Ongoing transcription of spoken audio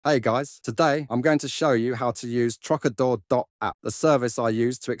Hey guys, today I'm going to show you how to use Trocador.app, the service I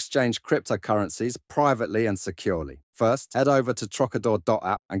use to exchange cryptocurrencies privately and securely. First, head over to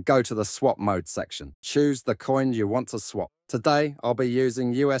Trocador.app and go to the swap mode section. Choose the coin you want to swap. Today, I'll be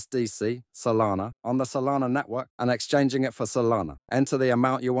using USDC, Solana, on the Solana network and exchanging it for Solana. Enter the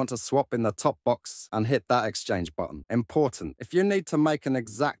amount you want to swap in the top box and hit that exchange button. Important, if you need to make an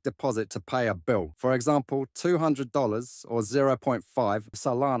exact deposit to pay a bill, for example, $200 or 0.5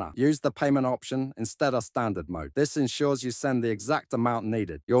 Solana, use the payment option instead of standard mode. This ensures you send the exact amount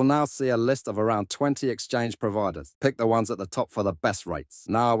needed. You'll now see a list of around 20 exchange providers. Pick the ones at the top for the best rates.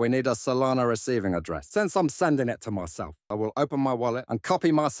 Now we need a Solana receiving address. Since I'm sending it to myself, I will open my wallet and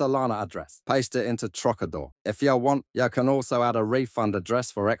copy my Solana address. Paste it into Trocador. If you want, you can also add a refund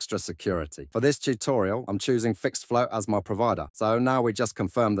address for extra security. For this tutorial, I'm choosing Fixed Float as my provider. So now we just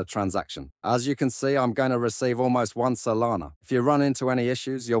confirm the transaction. As you can see, I'm going to receive almost 1 Solana. If you run into any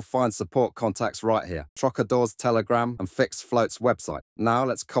issues, you'll find support contacts right here. Trocador's Telegram and Fixed Float's website. Now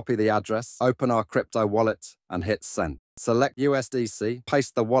let's copy the address, open our crypto wallet, and hit send. Select USDC,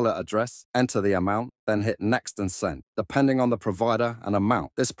 paste the wallet address, enter the amount, then hit next and send, depending on the provider and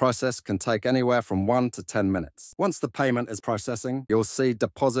amount. This process can take anywhere from 1 to 10 minutes. Once the payment is processing, you'll see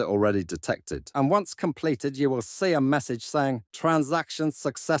deposit already detected. And once completed, you will see a message saying transaction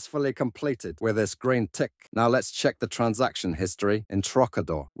successfully completed with this green tick. Now let's check the transaction history in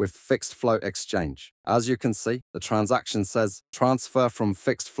Trocador with Fixed Float Exchange. As you can see, the transaction says transfer from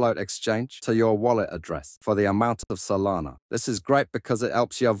Fixed Float Exchange to your wallet address for the amount of Solana. This is great because it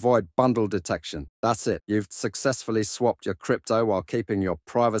helps you avoid bundle detection. That's it. You've successfully swapped your crypto while keeping your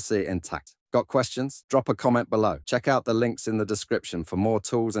privacy intact. Got questions? Drop a comment below. Check out the links in the description for more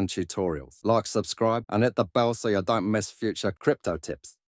tools and tutorials. Like, subscribe, and hit the bell so you don't miss future crypto tips.